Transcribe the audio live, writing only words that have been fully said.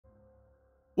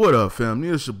What up, family?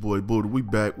 It's your boy Buddha. We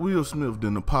back. Will Smith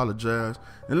didn't apologize.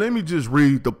 And let me just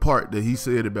read the part that he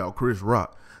said about Chris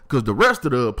Rock. Because the rest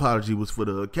of the apology was for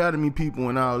the Academy people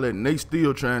and all that. And they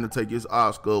still trying to take his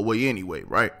Oscar away anyway,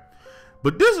 right?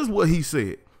 But this is what he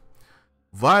said.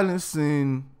 Violence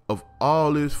of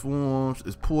all its forms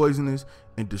is poisonous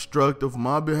and destructive.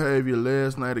 My behavior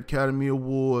last night at Academy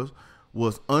Awards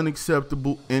was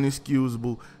unacceptable,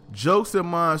 inexcusable. Jokes at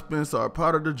my expense are a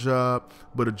part of the job,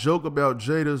 but a joke about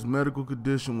Jada's medical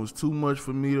condition was too much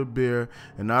for me to bear,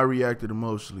 and I reacted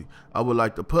emotionally. I would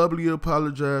like to publicly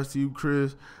apologize to you,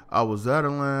 Chris. I was out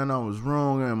of line, I was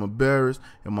wrong, I am embarrassed,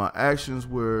 and my actions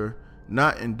were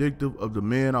not indicative of the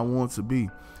man I want to be.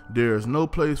 There is no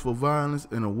place for violence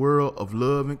in a world of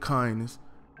love and kindness.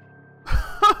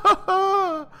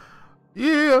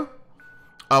 Yeah.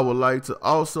 I would like to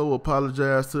also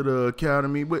apologize to the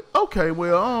Academy, but okay,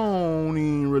 well, I don't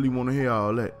even really want to hear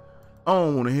all that. I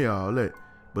don't want to hear all that.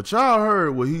 But y'all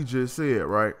heard what he just said,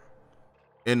 right?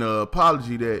 And the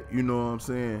apology that, you know what I'm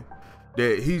saying,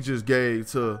 that he just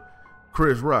gave to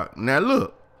Chris Rock. Now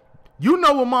look, you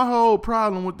know what my whole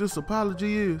problem with this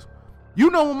apology is? You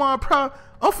know what my problem?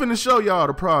 I'm finna show y'all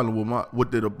the problem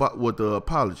with the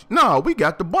apology. No, we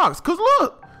got the box, cause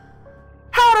look,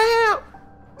 how the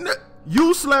hell?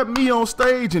 You slap me on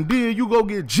stage and then you go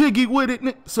get jiggy with it.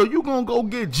 So you gonna go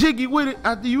get jiggy with it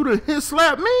after you done hit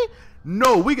slap me?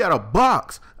 No, we got a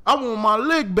box. I want my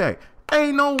leg back.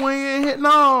 Ain't no way in hit.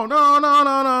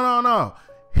 No.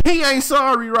 He ain't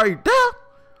sorry right there.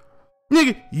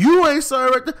 Nigga, you ain't sorry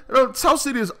right there. Toast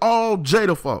it is all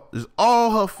Jada fault. It's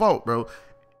all her fault, bro.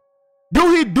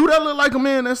 Do that look like a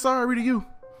man that's sorry to you?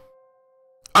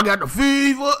 I got the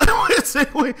fever.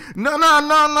 No.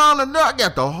 I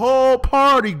got the whole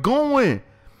party going.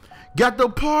 Got the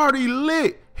party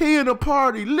lit. He in the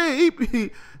party lit.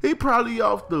 He probably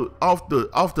off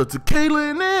the tequila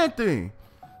and everything.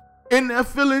 And that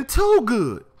feeling too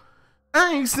good.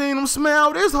 I ain't seen him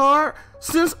smile this hard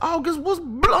since August was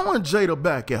blowing Jada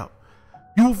back out.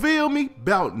 You feel me?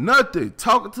 About nothing.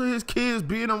 Talking to his kids,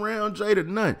 being around Jada,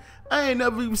 nothing. I ain't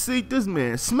never even seen this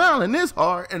man smiling this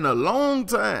hard in a long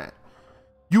time.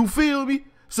 You feel me?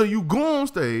 So you go on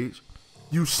stage,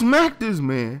 you smack this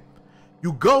man,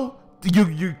 you go,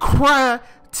 you cry,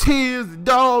 tears, and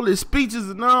all his speeches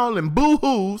and all, and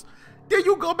boo-hoos. Then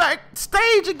you go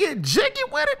backstage and get jiggy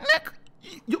with it,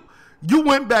 nigga. You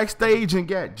went backstage and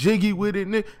got jiggy with it,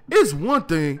 nigga. It's one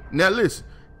thing. Now listen,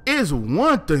 it's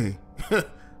one thing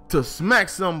to smack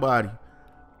somebody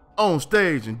on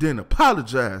stage and then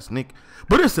apologize, nigga.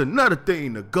 But it's another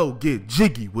thing to go get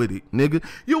jiggy with it, nigga.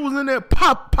 You was in there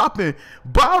popping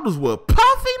bottles with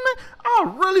Puffy, man.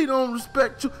 I really don't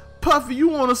respect you. Puffy, you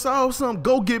want to solve something?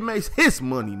 Go get Mace his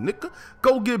money, nigga.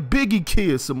 Go get Biggie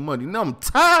Kids some money. Now I'm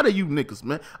tired of you niggas,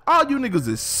 man. All you niggas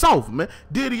is soft, man.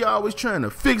 Diddy always trying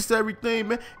to fix everything,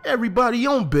 man. Everybody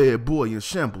on Bad Boy in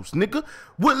shambles, nigga.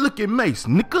 What look at Mace,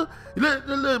 nigga?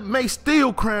 Look, Mace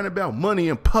still crying about money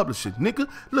and publishing, nigga.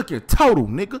 Look at Total,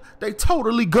 nigga. They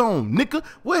totally gone, nigga.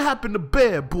 What happened to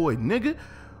Bad Boy, nigga?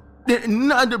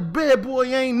 The Bad Boy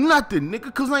ain't nothing,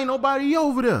 nigga, cause ain't nobody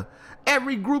over there.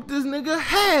 Every group this nigga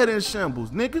had in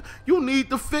shambles, nigga. You need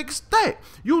to fix that.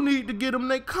 You need to get them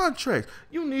their contracts.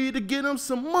 You need to get them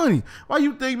some money. Why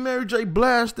you think Mary J.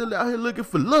 Blige still out here looking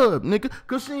for love, nigga?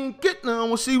 Cause she ain't get none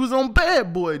when she was on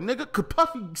Bad Boy, nigga. Cause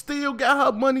Puffy still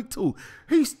got her money too.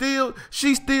 She still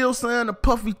signed to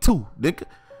Puffy too, nigga.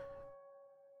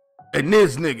 And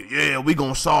this nigga, yeah, we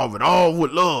gonna solve it all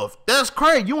with love. That's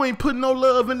crazy. You ain't putting no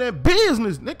love in that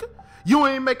business, nigga. You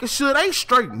ain't making sure they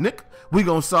straight, nigga. We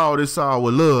gonna solve this all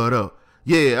with love, though.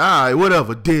 Yeah, all right,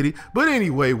 whatever, Diddy. But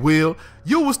anyway, Will,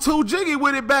 you was too jiggy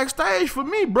with it backstage for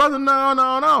me, brother.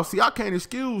 No. See, I can't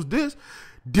excuse this.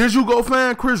 Did you go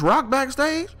find Chris Rock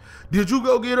backstage? Did you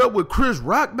go get up with Chris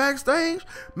Rock backstage?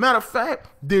 Matter of fact,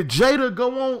 did Jada go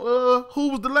on,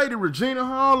 who was the lady, Regina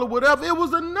Hall or whatever? It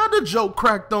was another joke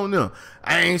cracked on them.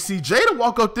 I ain't see Jada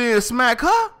walk up there and smack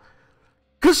her.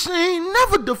 Cause she ain't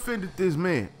never defended this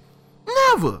man.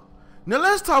 Never. Now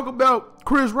let's talk about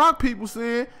Chris Rock people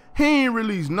saying he ain't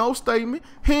released no statement.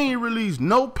 He ain't released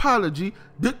no apology.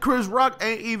 That Chris Rock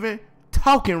ain't even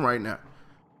talking right now.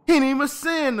 He ain't even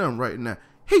saying nothing right now.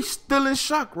 He's still in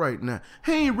shock right now.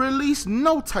 He ain't released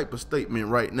no type of statement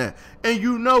right now. And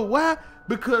you know why?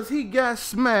 Because he got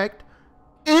smacked,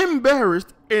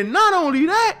 embarrassed, and not only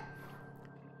that,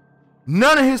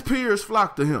 none of his peers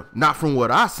flocked to him. Not from what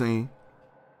I seen.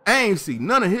 I ain't see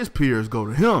none of his peers go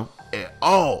to him at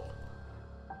all.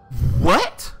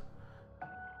 What?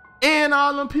 And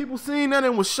all them people seen that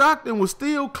and was shocked and was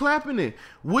still clapping it.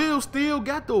 Will still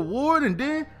got the award, and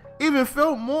then even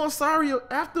felt more sorry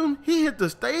after he hit the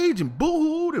stage and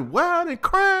boo-hooed and wowed and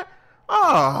cried.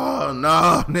 Oh,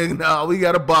 no, nigga, no, we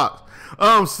got a box.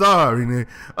 I'm sorry, nigga.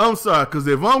 I'm sorry, because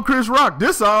if I'm Chris Rock,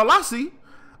 this all I see.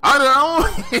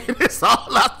 This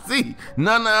all I see.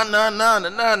 No.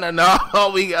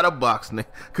 We got a box, nigga.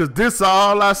 Because this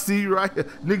all I see right here.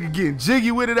 Nigga getting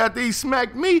jiggy with it after he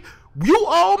smacked me. You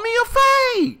owe me a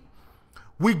fade.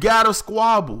 We gotta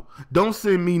squabble. Don't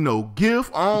send me no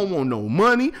gift. I don't want no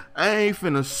money. I ain't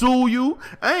finna sue you.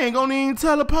 I ain't gonna even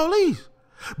tell the police.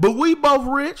 But we both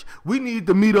rich. We need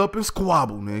to meet up and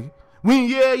squabble, nigga.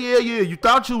 Yeah. You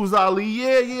thought you was Ali.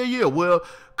 Yeah. Well,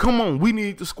 come on. We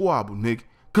need to squabble, nigga.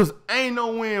 Cause ain't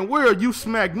no way in world you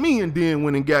smacked me and then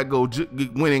went and got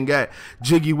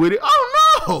jiggy with it.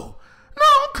 Oh no. No,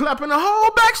 I'm clapping the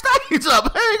whole backstage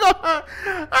up.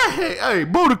 Hey,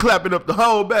 Buddha clapping up the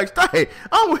whole backstage.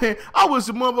 I was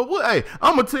a mother. Hey,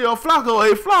 I'm gonna tell Flacco,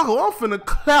 hey Flacco, I'm finna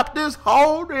clap this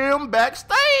whole damn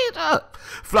backstage up.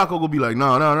 Flacco gonna be like,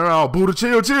 no, Buddha,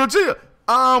 chill.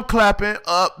 I'm clapping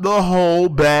up the whole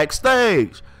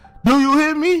backstage. Do you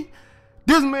hear me?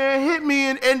 This man hit me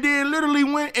and then literally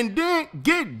went and then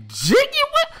get jiggy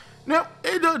with. Now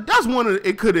that's one of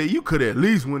the, you could at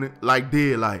least win it like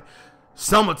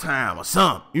summertime or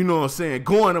something. You know what I'm saying?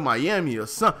 Going to Miami or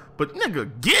something. But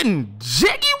nigga getting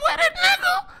jiggy with it,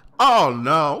 nigga. Oh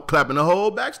no, clapping the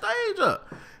whole backstage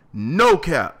up. No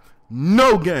cap.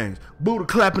 No games. Buddha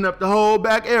clapping up the whole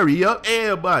back area up,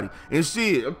 everybody. And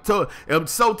shit, I'm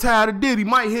so tired of Diddy.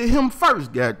 Might hit him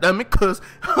first, goddammit, cause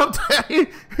I'm telling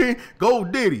you, go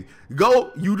Diddy.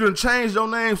 Go, you done changed your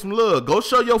name some love. Go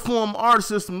show your former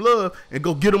artists some love and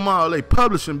go get them all they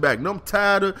publishing back. And I'm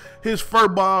tired of his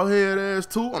furball head ass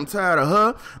too. I'm tired of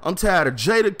her. I'm tired of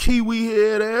Jada Kiwi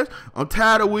head ass. I'm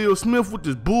tired of Will Smith with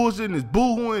this bullshit and his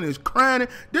boo and his crying.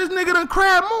 This nigga done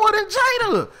cried more than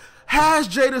Jada. How's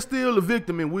Jada still a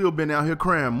victim and Will been out here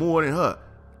crying more than her?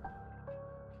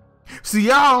 See,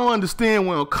 y'all don't understand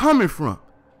where I'm coming from.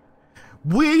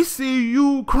 We see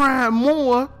you crying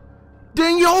more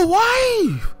than your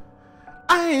wife.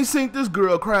 I ain't seen this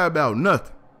girl cry about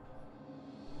nothing.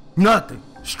 Nothing.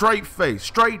 Straight face.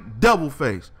 Straight double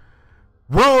face.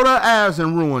 Rolled her eyes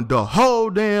and ruined the whole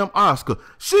damn Oscar.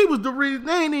 She was the reason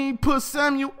they ain't even put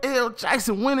Samuel L.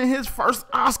 Jackson winning his first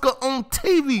Oscar on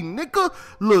TV, nigga.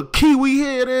 Look, Kiwi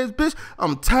head ass bitch.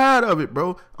 I'm tired of it,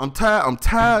 bro. I'm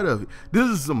tired of it. This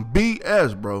is some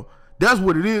BS, bro. That's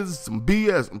what it is. It's some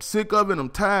BS. I'm sick of it. I'm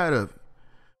tired of it.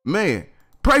 Man,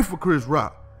 pray for Chris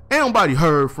Rock. Ain't nobody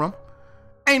heard from him.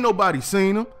 Ain't nobody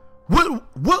seen him.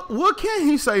 What can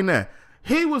he say now?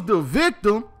 He was the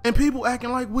victim, and people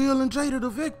acting like Will and Jada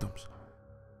the victims.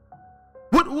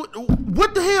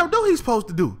 What the hell do he supposed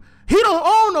to do? He don't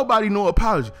owe nobody no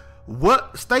apology.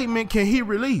 What statement can he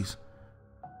release?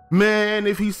 Man,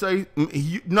 if he say,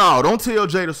 no, don't tell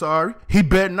Jada sorry. He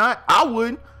better not. I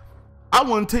wouldn't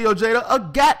tell Jada a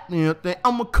goddamn thing.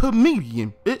 I'm a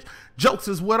comedian, bitch. Jokes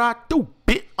is what I do,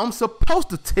 bitch. I'm supposed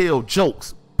to tell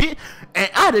jokes, bitch. And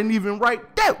I didn't even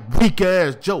write that weak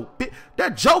ass joke, bitch.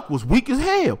 That joke was weak as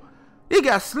hell. He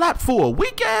got slapped for a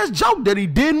weak ass joke that he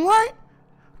didn't write.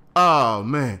 Oh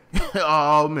man.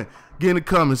 Oh man. Get in the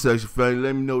comment section, family.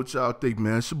 Let me know what y'all think,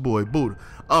 man. It's your boy Buddha.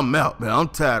 I'm out, man. I'm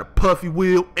tired of Puffy,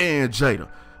 Will, and Jada.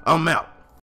 I'm out.